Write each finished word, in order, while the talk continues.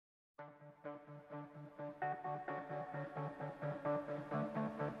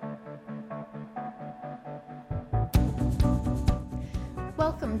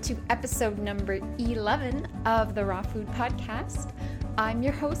Welcome to episode number 11 of the Raw Food Podcast. I'm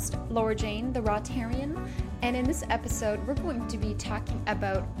your host, Laura Jane, the Rawtarian, and in this episode, we're going to be talking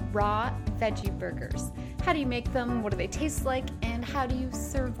about raw veggie burgers. How do you make them? What do they taste like? And how do you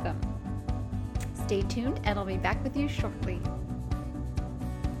serve them? Stay tuned, and I'll be back with you shortly.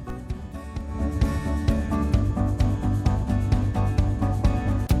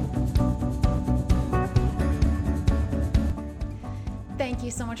 Thank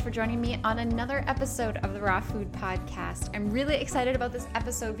you so much for joining me on another episode of the Raw Food Podcast. I'm really excited about this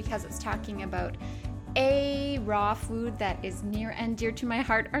episode because it's talking about a raw food that is near and dear to my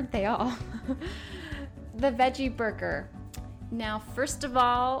heart, aren't they all? The veggie burger. Now, first of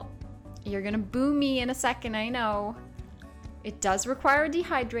all, you're gonna boo me in a second, I know. It does require a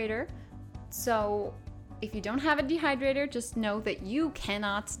dehydrator, so if you don't have a dehydrator, just know that you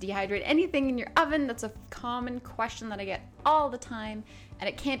cannot dehydrate anything in your oven. That's a common question that I get all the time, and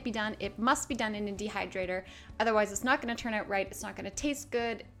it can't be done. It must be done in a dehydrator. Otherwise, it's not going to turn out right. It's not going to taste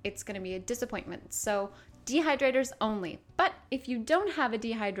good. It's going to be a disappointment. So dehydrators only. But if you don't have a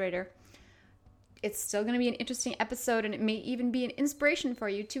dehydrator, it's still going to be an interesting episode, and it may even be an inspiration for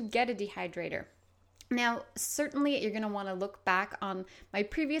you to get a dehydrator. Now, certainly you're going to want to look back on my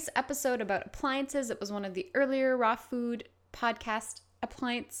previous episode about appliances. It was one of the earlier Raw Food Podcast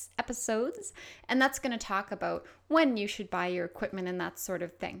appliance episodes, and that's going to talk about when you should buy your equipment and that sort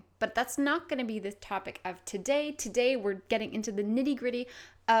of thing. But that's not going to be the topic of today. Today, we're getting into the nitty-gritty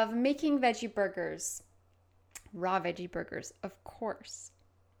of making veggie burgers. Raw veggie burgers, of course.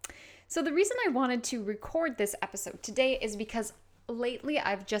 So the reason I wanted to record this episode today is because lately,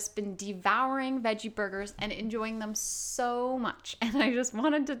 I've just been devouring veggie burgers and enjoying them so much, and I just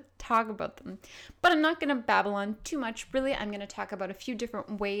wanted to talk about them. But I'm not going to babble on too much. Really, I'm going to talk about a few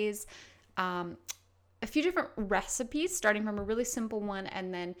different ways, a few different recipes, starting from a really simple one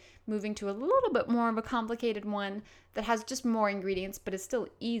and then moving to a little bit more of a complicated one that has just more ingredients, but is still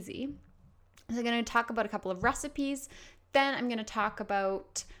easy. So I'm going to talk about a couple of recipes. Then I'm going to talk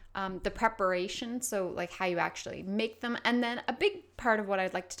about the preparation, so like how you actually make them. And then a big part of what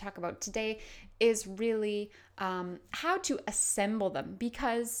I'd like to talk about today is really how to assemble them,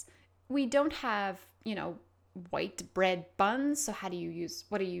 because we don't have, white bread buns. So what do you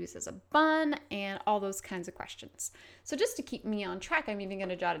use as a bun, and all those kinds of questions. So just to keep me on track, I'm even going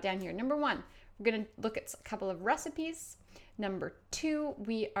to jot it down here. Number 1, we're going to look at a couple of recipes. Number 2,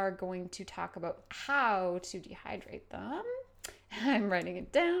 we are going to talk about how to dehydrate them. I'm writing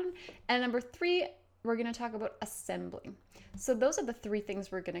it down. And number 3, we're going to talk about assembling. So those are the 3 things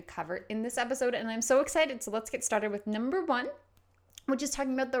we're going to cover in this episode, and I'm so excited. So let's get started with number 1, which is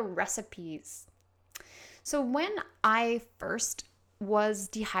talking about the recipes. So when I first was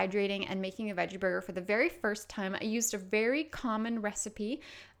dehydrating and making a veggie burger for the very first time, I used a very common recipe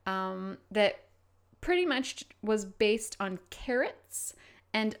that pretty much was based on carrots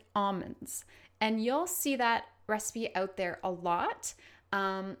and almonds. And you'll see that recipe out there a lot.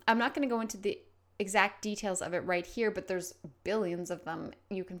 I'm not going to go into the exact details of it right here, but there's billions of them.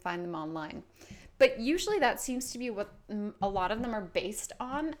 You can find them online. But usually that seems to be what a lot of them are based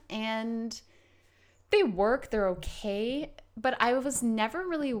on, and they work, they're okay, but I was never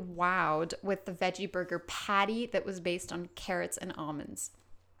really wowed with the veggie burger patty that was based on carrots and almonds.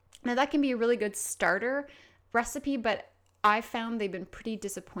 Now that can be a really good starter recipe, but I found they've been pretty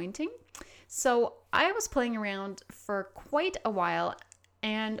disappointing. So I was playing around for quite a while,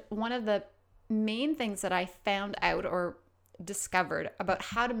 and one of the main things that I found out or discovered about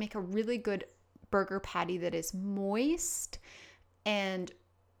how to make a really good burger patty that is moist and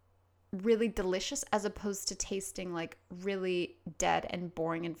really delicious, as opposed to tasting like really dead and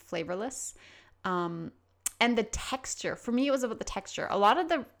boring and flavorless. And the texture, for me, it was about the texture. A lot of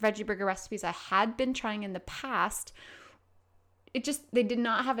the veggie burger recipes I had been trying in the past, they did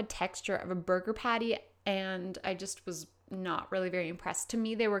not have a texture of a burger patty, and I just was not really very impressed. To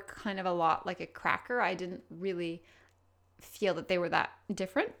me, they were kind of a lot like a cracker. I didn't really feel that they were that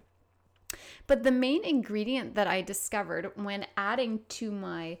different. But the main ingredient that I discovered when adding to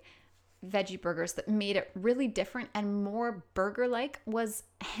my veggie burgers that made it really different and more burger-like was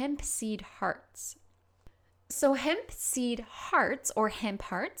hemp seed hearts. So hemp seed hearts, or hemp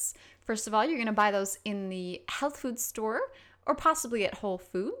hearts, first of all, you're going to buy those in the health food store or possibly at Whole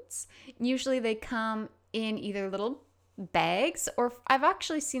Foods. Usually they come in either little bags, or I've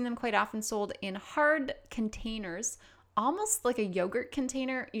actually seen them quite often sold in hard containers, almost like a yogurt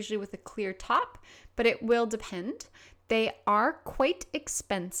container, usually with a clear top, but it will depend. They are quite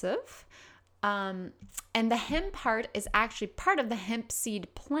expensive. And the hemp heart is actually part of the hemp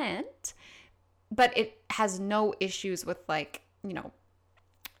seed plant, but it has no issues with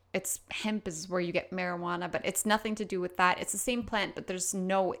it's hemp is where you get marijuana, but it's nothing to do with that. It's the same plant, but there's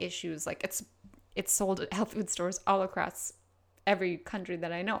no issues. Like it's sold at health food stores all across every country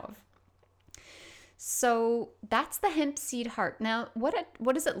that I know of. So that's the hemp seed heart. Now, what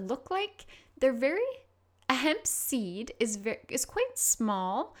does it look like? A hemp seed is quite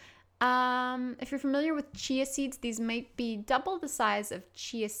small. If you're familiar with chia seeds, these might be double the size of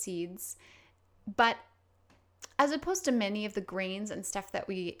chia seeds, but as opposed to many of the grains and stuff that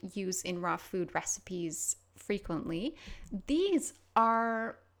we use in raw food recipes frequently, these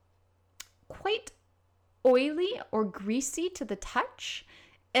are quite oily or greasy to the touch.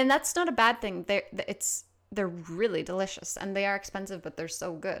 And that's not a bad thing. They're really delicious, and they are expensive, but they're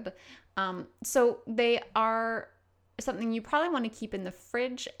so good. So they are something you probably want to keep in the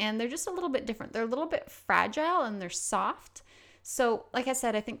fridge, and they're just a little bit different. They're a little bit fragile and they're soft. So like I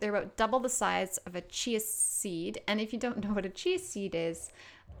said, I think they're about double the size of a chia seed. And if you don't know what a chia seed is,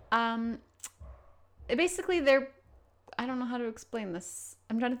 basically I don't know how to explain this.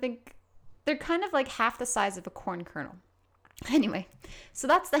 I'm trying to think. They're kind of like half the size of a corn kernel. Anyway, so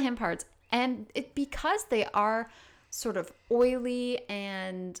that's the hemp hearts. And because they are sort of oily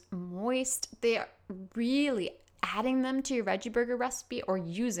and moist, they are really adding them to your veggie burger recipe, or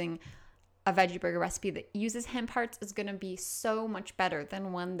using a veggie burger recipe that uses hemp hearts is going to be so much better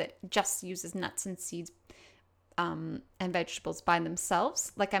than one that just uses nuts and seeds and vegetables by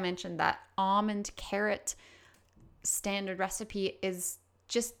themselves. Like I mentioned, that almond carrot standard recipe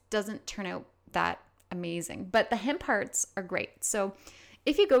just doesn't turn out that amazing. But the hemp hearts are great. So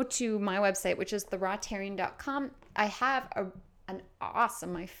if you go to my website, which is therawtarian.com, I have an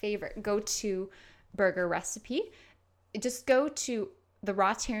awesome, my favorite go-to burger recipe. Just go to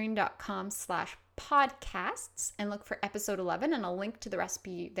therawtarian.com/podcasts and look for episode 11, and I'll link to the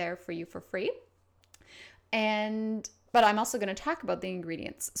recipe there for you for free. But I'm also going to talk about the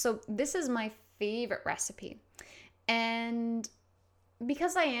ingredients. So this is my favorite recipe. And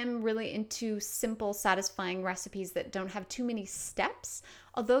because I am really into simple, satisfying recipes that don't have too many steps,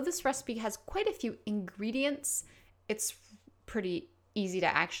 although this recipe has quite a few ingredients, it's pretty easy to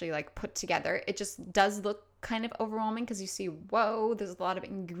actually put together. It just does look kind of overwhelming because you see, whoa, there's a lot of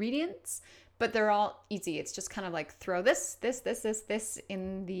ingredients, but they're all easy. It's just kind of throw this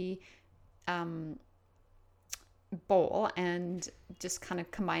in the bowl and just kind of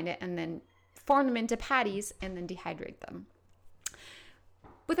combine it, and then form them into patties and then dehydrate them.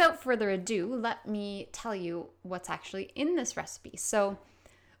 Without further ado, let me tell you what's actually in this recipe. So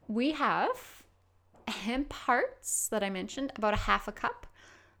we have hemp hearts that I mentioned, about a half a cup.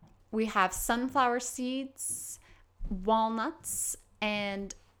 We have sunflower seeds, walnuts,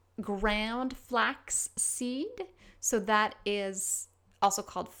 and ground flax seed. So that is also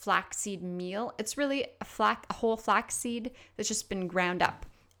called flaxseed meal. It's really a whole flax seed that's just been ground up.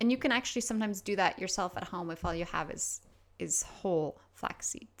 And you can actually sometimes do that yourself at home if all you have is whole flax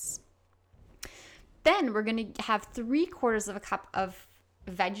seeds. Then we're going to have 3/4 of a cup of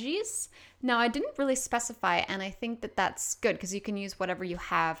veggies. Now, I didn't really specify, and I think that that's good because you can use whatever you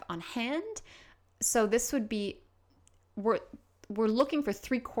have on hand. So this would be, we're looking for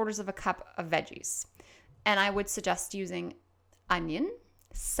 3/4 of a cup of veggies. And I would suggest using onion,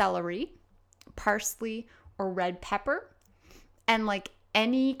 celery, parsley, or red pepper, and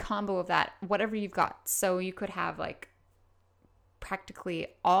any combo of that, whatever you've got. So you could have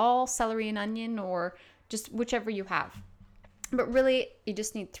practically all celery and onion, or just whichever you have. But really, you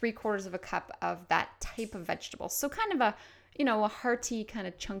just need 3/4 of a cup of that type of vegetable. So kind of a hearty, kind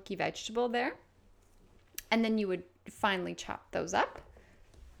of chunky vegetable there. And then you would finely chop those up.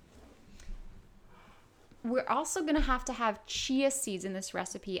 We're also going to have chia seeds in this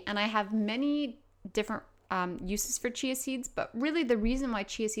recipe. And I have many different uses for chia seeds. But really, the reason why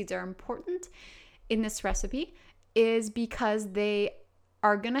chia seeds are important in this recipe is because they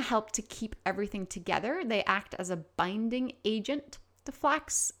are going to help to keep everything together. They act as a binding agent. The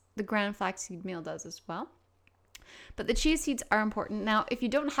ground flaxseed meal does as well. But the chia seeds are important. Now, if you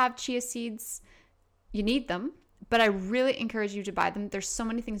don't have chia seeds, you need them, but I really encourage you to buy them. There's so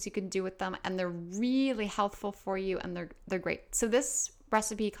many things you can do with them, and they're really healthful for you, and they're great. So this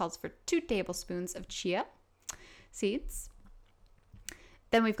recipe calls for 2 tablespoons of chia seeds.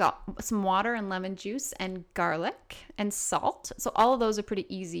 Then we've got some water and lemon juice and garlic and salt. So all of those are pretty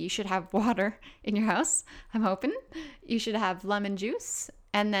easy. You should have water in your house, I'm hoping. You should have lemon juice.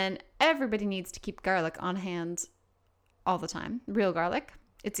 And then everybody needs to keep garlic on hand all the time. Real garlic.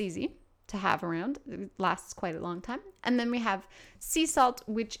 It's easy to have around. It lasts quite a long time. And then we have sea salt,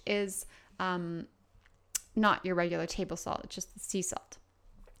 which is not your regular table salt, it's just the sea salt.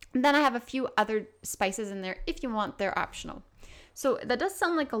 And then I have a few other spices in there if you want, they're optional. So that does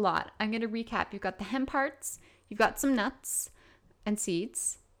sound like a lot. I'm going to recap. You've got the hemp parts, you've got some nuts and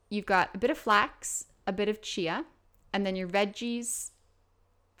seeds, you've got a bit of flax, a bit of chia, and then your veggies.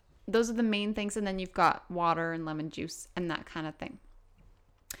 Those are the main things. And then you've got water and lemon juice and that kind of thing.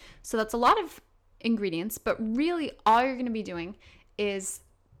 So that's a lot of ingredients, but really all you're going to be doing is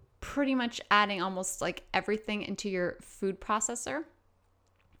pretty much adding almost like everything into your food processor.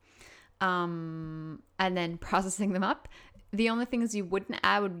 And then processing them up. The only things you wouldn't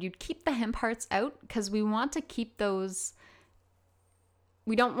add you'd keep the hemp parts out because we want to keep those.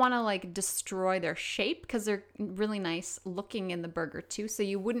 We don't want to like destroy their shape because they're really nice looking in the burger too. So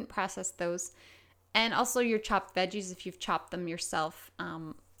you wouldn't process those. And also your chopped veggies, if you've chopped them yourself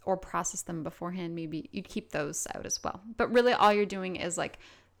or processed them beforehand, maybe you'd keep those out as well. But really all you're doing is like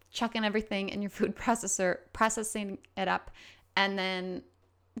chucking everything in your food processor, processing it up, and then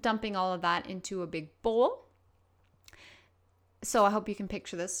dumping all of that into a big bowl. So I hope you can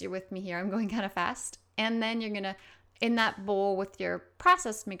picture this. You're with me here. I'm going kind of fast. And then you're going to, in that bowl with your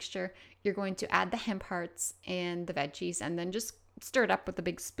processed mixture, you're going to add the hemp hearts and the veggies and then just stir it up with a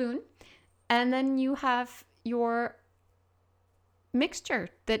big spoon. And then you have your mixture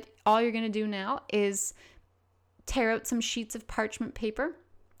that all you're going to do now is tear out some sheets of parchment paper,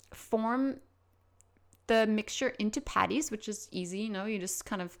 form the mixture into patties, which is easy. You just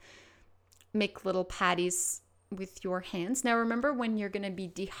kind of make little patties with your hands. Now remember, when you're going to be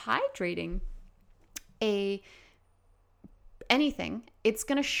dehydrating anything, it's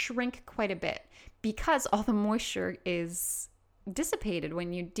going to shrink quite a bit because all the moisture is dissipated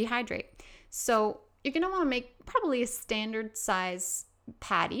when you dehydrate. So you're going to want to make probably a standard size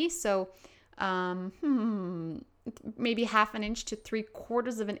patty. So maybe 1/2 inch to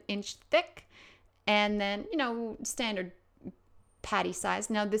 3/4 inch thick. And then, standard patty size.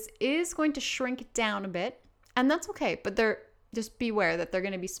 Now, this is going to shrink down a bit, and that's okay, but just beware that they're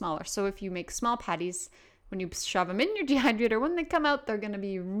going to be smaller. So if you make small patties, when you shove them in your dehydrator, when they come out, they're going to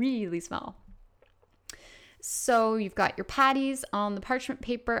be really small. So you've got your patties on the parchment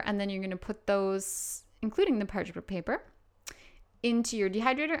paper, and then you're going to put those, including the parchment paper, into your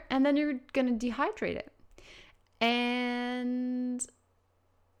dehydrator, and then you're going to dehydrate it. And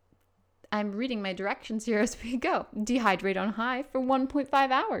I'm reading my directions here as we go. Dehydrate on high for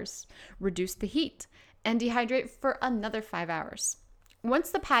 1.5 hours. Reduce the heat and dehydrate for another 5 hours. Once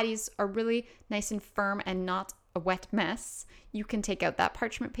the patties are really nice and firm and not a wet mess, you can take out that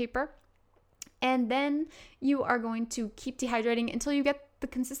parchment paper. And then you are going to keep dehydrating until you get the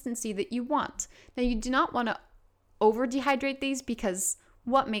consistency that you want. Now, you do not want to over dehydrate these because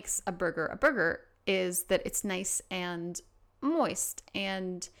what makes a burger is that it's nice and moist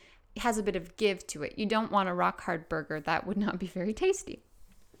and it has a bit of give to it. You don't want a rock hard burger. That would not be very tasty.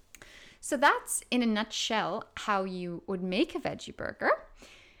 So that's in a nutshell how you would make a veggie burger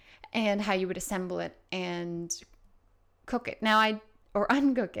and how you would assemble it and cook it. Or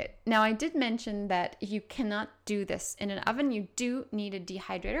uncook it. Now, I did mention that you cannot do this in an oven. You do need a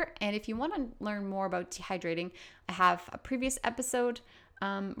dehydrator. And if you want to learn more about dehydrating, I have a previous episode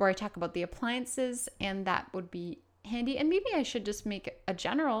where I talk about the appliances, and that would be handy. And maybe I should just make a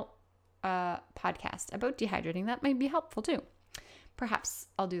general podcast about dehydrating. That might be helpful too. Perhaps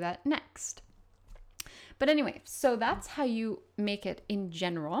I'll do that next. But anyway, so that's how you make it in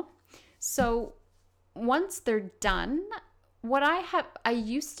general. So once they're done, what I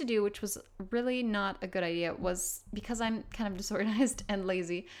used to do, which was really not a good idea, was because I'm kind of disorganized and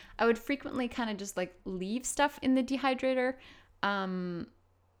lazy, I would frequently kind of just like leave stuff in the dehydrator.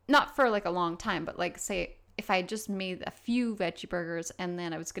 Not for like a long time, but like say if I just made a few veggie burgers and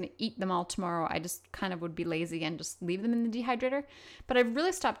then I was going to eat them all tomorrow, I just kind of would be lazy and just leave them in the dehydrator. But I've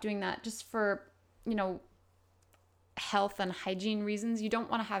really stopped doing that just for, health and hygiene reasons. You don't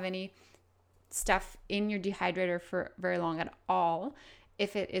want to have any stuff in your dehydrator for very long at all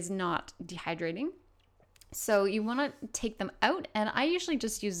if it is not dehydrating. So you want to take them out, and I usually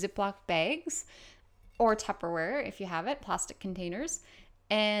just use Ziploc bags or Tupperware if you have it, plastic containers,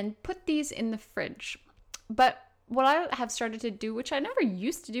 and put these in the fridge. But what I have started to do, which I never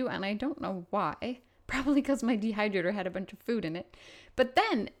used to do, and I don't know why, probably because my dehydrator had a bunch of food in it. But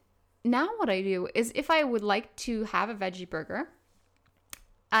then now what I do is if I would like to have a veggie burger,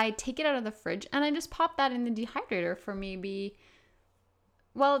 I take it out of the fridge and I just pop that in the dehydrator for maybe,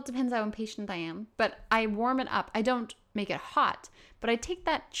 well, it depends how impatient I am, but I warm it up. I don't make it hot, but I take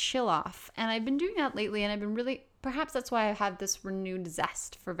that chill off. And I've been doing that lately, and I've been perhaps that's why I've had this renewed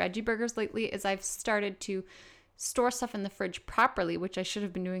zest for veggie burgers lately, is I've started to store stuff in the fridge properly, which I should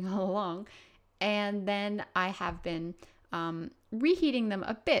have been doing all along. And then I have been reheating them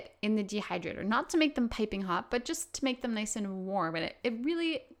a bit in the dehydrator, not to make them piping hot, but just to make them nice and warm. And it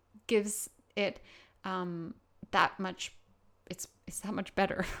really gives it that much, it's that much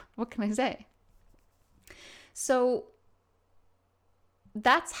better. What can I say? So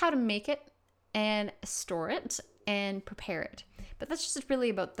that's how to make it and store it and prepare it. But that's just really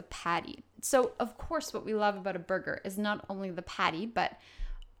about the patty. So of course, what we love about a burger is not only the patty, but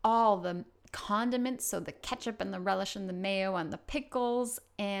all the condiments. So the ketchup and the relish and the mayo and the pickles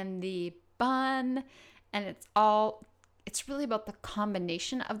and the bun. And it's really about the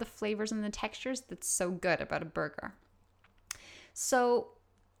combination of the flavors and the textures that's so good about a burger. So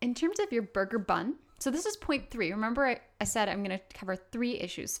in terms of your burger bun, so this is point 3. Remember I said I'm going to cover 3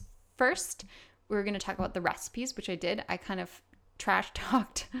 issues. First, we're going to talk about the recipes, which I did. I kind of trash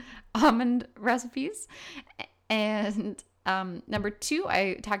talked almond recipes. And number 2,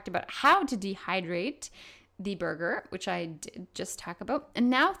 I talked about how to dehydrate the burger, which I did just talk about. And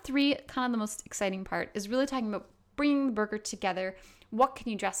now 3, kind of the most exciting part, is really talking about bringing the burger together. What can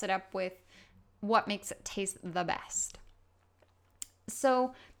you dress it up with? What makes it taste the best?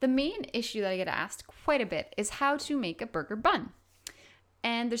 So the main issue that I get asked quite a bit is how to make a burger bun.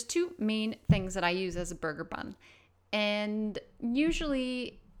 And there's 2 main things that I use as a burger bun. And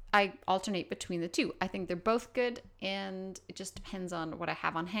usually I alternate between the 2. I think they're both good, and it just depends on what I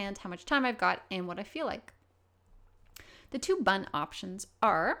have on hand, how much time I've got, and what I feel like. The 2 bun options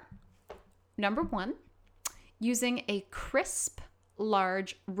are, number 1, using a crisp,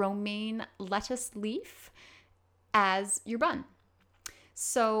 large romaine lettuce leaf as your bun.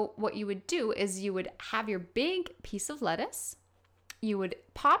 So what you would do is you would have your big piece of lettuce. You would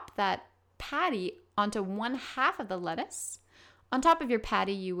pop that patty onto 1/2 of the lettuce. On top of your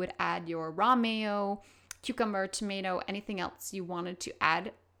patty, you would add your raw mayo, cucumber, tomato, anything else you wanted to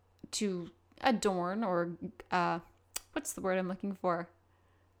add to adorn or, what's the word I'm looking for?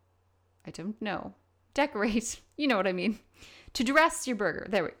 I don't know. Decorate. You know what I mean. To dress your burger.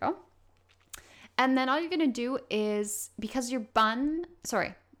 There we go. And then all you're going to do is, because your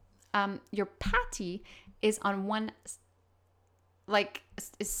patty is on one,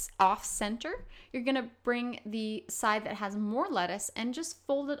 is off center, you're going to bring the side that has more lettuce and just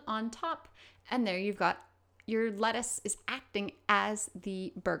fold it on top. And there you've got your lettuce is acting as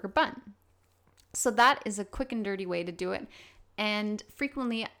the burger bun. So that is a quick and dirty way to do it. And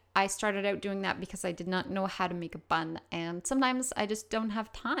frequently I started out doing that because I did not know how to make a bun, and sometimes I just don't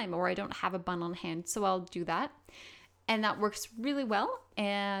have time or I don't have a bun on hand, so I'll do that. And that works really well.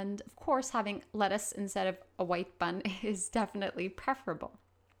 And of course, having lettuce instead of a white bun is definitely preferable.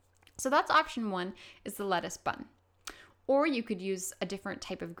 So that's option 1, is the lettuce bun. Or you could use a different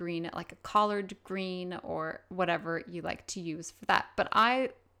type of green, like a collard green or whatever you like to use for that. But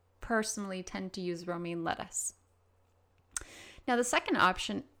I personally tend to use romaine lettuce. Now, the second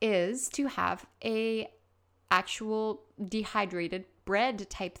option is to have a actual dehydrated bread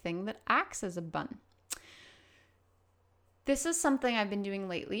type thing that acts as a bun. This is something I've been doing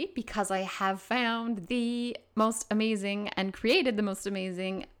lately because I have found the most amazing and created the most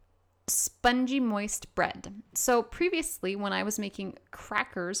amazing spongy moist bread. So previously, when I was making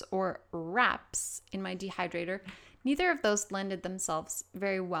crackers or wraps in my dehydrator, neither of those lended themselves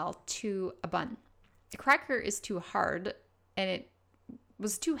very well to a bun. The cracker is too hard, and it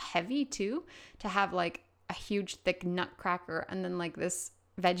was too heavy too, to have like a huge thick nutcracker and then like this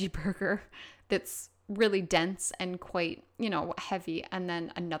veggie burger that's really dense and quite, heavy, and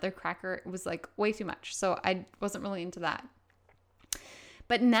then another cracker. It was like way too much. So I wasn't really into that.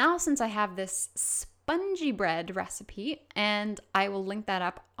 But now, since I have this spongy bread recipe, and I will link that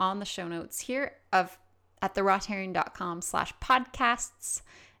up on the show notes here at therawtarian.com/podcasts,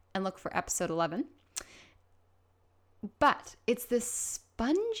 and look for episode 11. But it's this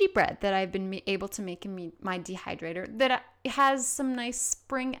spongy bread that I've been able to make in my dehydrator that has some nice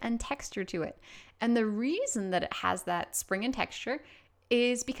spring and texture to it. And the reason that it has that spring and texture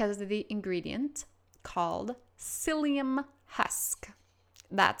is because of the ingredient called psyllium husk.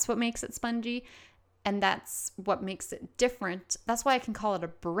 That's what makes it spongy, and that's what makes it different. That's why I can call it a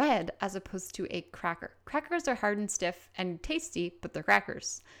bread as opposed to a cracker. Crackers are hard and stiff and tasty, but they're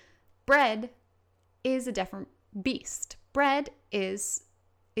crackers. Bread is a different beast. Bread has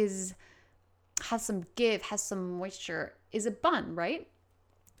some give, has some moisture, is a bun, right?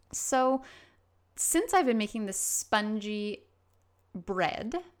 So since I've been making this spongy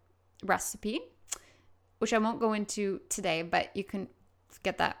bread recipe, which I won't go into today, but you can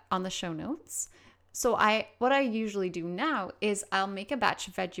get that on the show notes, So what I usually do now is I'll make a batch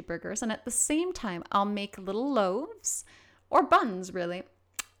of veggie burgers, and at the same time I'll make little loaves or buns, really,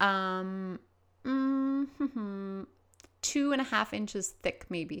 2.5 inches thick,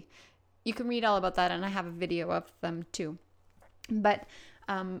 maybe. You can read all about that, and I have a video of them too. But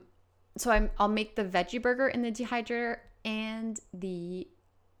so I'll make the veggie burger in the dehydrator and the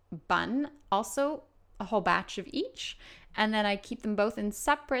bun, also a whole batch of each, and then I keep them both in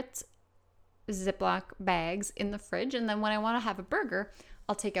separate Ziploc bags in the fridge. And then when I want to have a burger,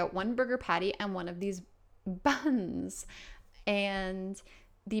 I'll take out one burger patty and one of these buns. And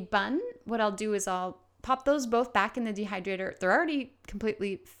the bun, what I'll do is I'll pop those both back in the dehydrator. They're already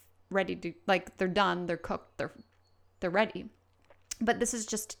completely ready to, like, they're done, they're cooked, they're ready. But this is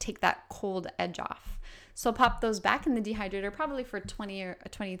just to take that cold edge off. So I'll pop those back in the dehydrator probably for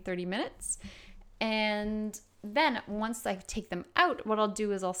 30 minutes. And then once I take them out, what I'll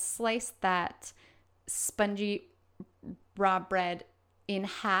do is I'll slice that spongy raw bread in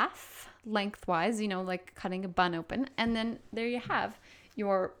half lengthwise, like cutting a bun open. And then there you have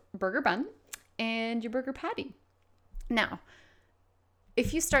your burger bun and your burger patty. Now,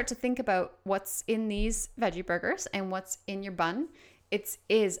 if you start to think about what's in these veggie burgers and what's in your bun, it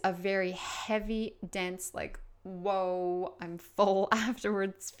is a very heavy, dense, like, whoa, I'm full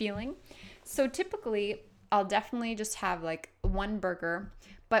afterwards feeling. So typically, I'll definitely just have like one burger,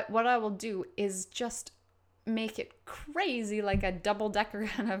 but what I will do is just make it crazy, like a double-decker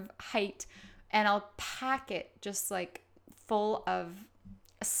kind of height, and I'll pack it just like full of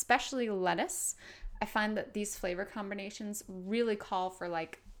especially lettuce. I find that these flavor combinations really call for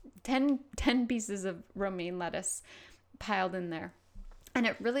like 10 pieces of romaine lettuce piled in there. And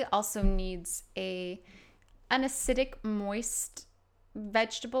it really also needs an acidic, moist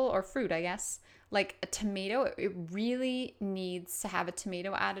vegetable or fruit, I guess, like a tomato. It really needs to have a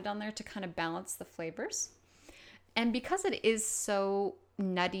tomato added on there to kind of balance the flavors. And because it is so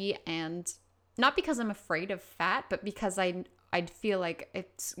nutty, and not because I'm afraid of fat, but because I'd feel like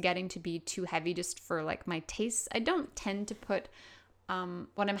it's getting to be too heavy just for like my taste, I don't tend to put, when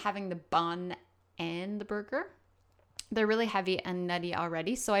I'm having the bun and the burger, they're really heavy and nutty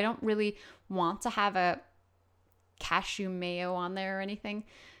already. So I don't really want to have a cashew mayo on there or anything.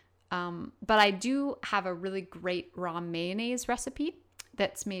 But I do have a really great raw mayonnaise recipe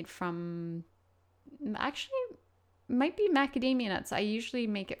that's made from, actually, might be macadamia nuts. I usually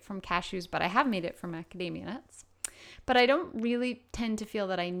make it from cashews, but I have made it from macadamia nuts. But I don't really tend to feel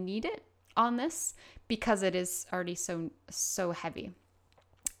that I need it on this because it is already so heavy.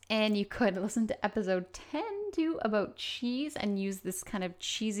 And you could listen to episode 10 too about cheese and use this kind of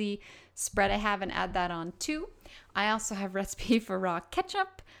cheesy spread I have and add that on too. I also have a recipe for raw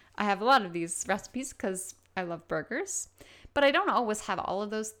ketchup. I have a lot of these recipes because I love burgers, but I don't always have all of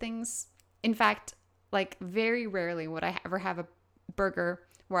those things. In fact, like very rarely would I ever have a burger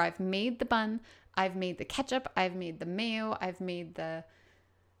where I've made the bun, I've made the ketchup, I've made the mayo, I've made the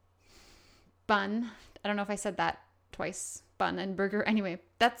bun. I don't know if I said that twice, bun and burger. Anyway,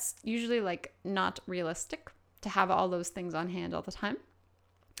 that's usually like not realistic to have all those things on hand all the time.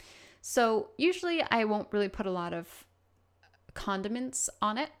 So usually I won't really put a lot of condiments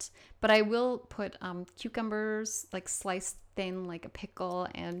on it, but I will put cucumbers like sliced thin like a pickle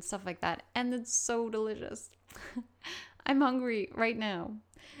and stuff like that, and it's so delicious. I'm hungry right now.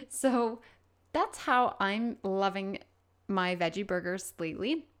 So that's how I'm loving my veggie burgers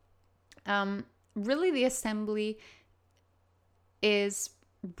lately. Really the assembly is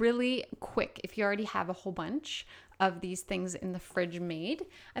really quick if you already have a whole bunch of these things in the fridge made.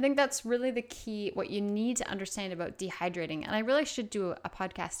 I think that's really the key, what you need to understand about dehydrating. And I really should do a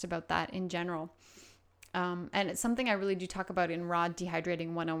podcast about that in general. And it's something I really do talk about in Raw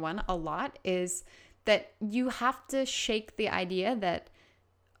Dehydrating 101 a lot, is that you have to shake the idea that,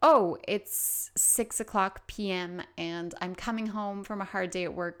 oh, it's 6:00 p.m. and I'm coming home from a hard day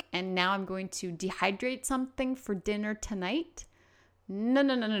at work and now I'm going to dehydrate something for dinner tonight.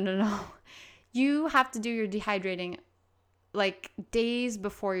 No. You have to do your dehydrating like days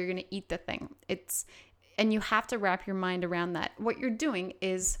before you're going to eat the thing. And you have to wrap your mind around that. What you're doing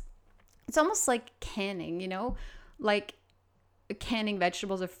is, it's almost like canning, like canning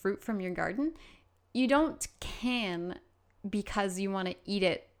vegetables or fruit from your garden. You don't can because you want to eat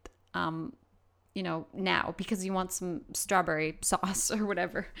it, now because you want some strawberry sauce or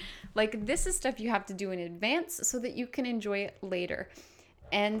whatever. Like, this is stuff you have to do in advance so that you can enjoy it later.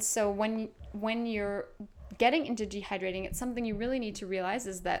 And so when you're getting into dehydrating, it's something you really need to realize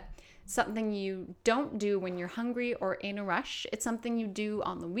is that something you don't do when you're hungry or in a rush. It's something you do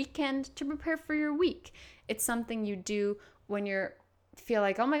on the weekend to prepare for your week. It's something you do when you're feel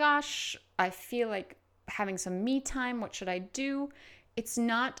like, oh my gosh, I feel like having some me time. What should I do? It's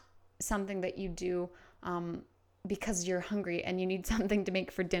not something that you do because you're hungry and you need something to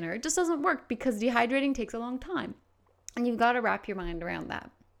make for dinner. It just doesn't work because dehydrating takes a long time. And you've got to wrap your mind around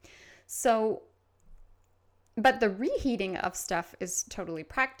that. So, but the reheating of stuff is totally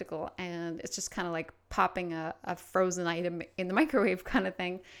practical, and it's just kind of like popping a frozen item in the microwave kind of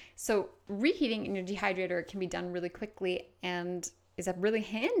thing. So reheating in your dehydrator can be done really quickly and is really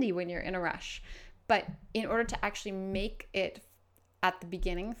handy when you're in a rush. But in order to actually make it at the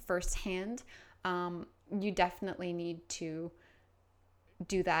beginning firsthand, you definitely need to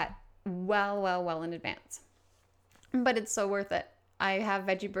do that well in advance. But it's so worth it. I have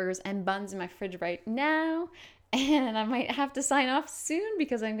veggie burgers and buns in my fridge right now, and I might have to sign off soon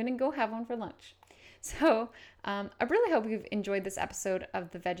because I'm going to go have one for lunch. So I really hope you've enjoyed this episode of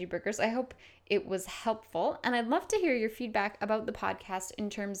the veggie burgers. I hope it was helpful, and I'd love to hear your feedback about the podcast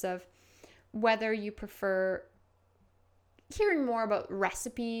in terms of whether you prefer hearing more about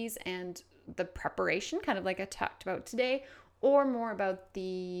recipes and the preparation, kind of like I talked about today, or more about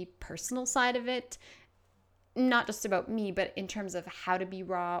the personal side of it. Not just about me, but in terms of how to be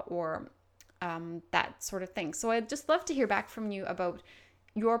raw or that sort of thing. So I'd just love to hear back from you about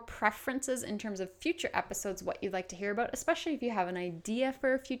your preferences in terms of future episodes, what you'd like to hear about, especially if you have an idea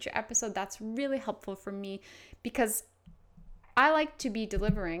for a future episode. That's really helpful for me because I like to be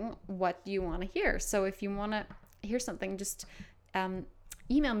delivering what you want to hear. So if you want to hear something, just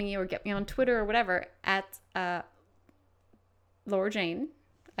email me or get me on Twitter or whatever at Laura Jane.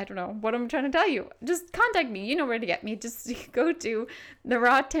 I don't know what I'm trying to tell you. Just contact me. You know where to get me. Just go to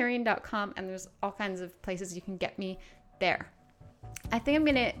therawtarian.com, and there's all kinds of places you can get me there. I think I'm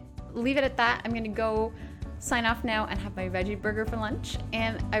going to leave it at that. I'm going to go sign off now and have my veggie burger for lunch.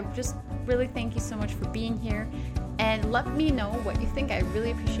 And I just really thank you so much for being here. And let me know what you think. I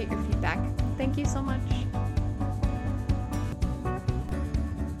really appreciate your feedback. Thank you so much.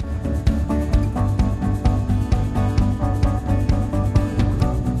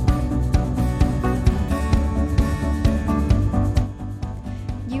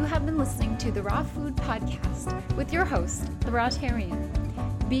 Listening to the Raw Food Podcast with your host, The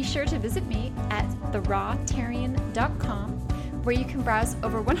Rawtarian. Be sure to visit me at therawtarian.com, where you can browse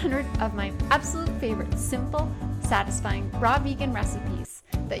over 100 of my absolute favorite simple, satisfying raw vegan recipes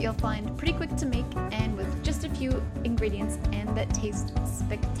that you'll find pretty quick to make and with just a few ingredients and that taste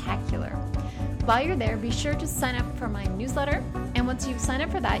spectacular. While you're there, be sure to sign up for my newsletter, and once you sign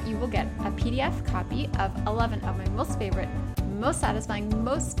up for that, you will get a PDF copy of 11 of my most favorite, most satisfying,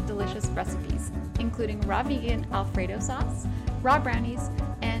 most delicious recipes, including raw vegan Alfredo sauce, raw brownies,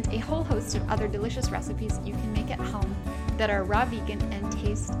 and a whole host of other delicious recipes you can make at home that are raw vegan and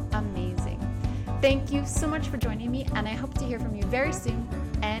taste amazing. Thank you so much for joining me, and I hope to hear from you very soon.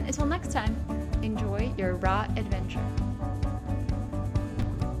 And until next time, enjoy your raw adventure.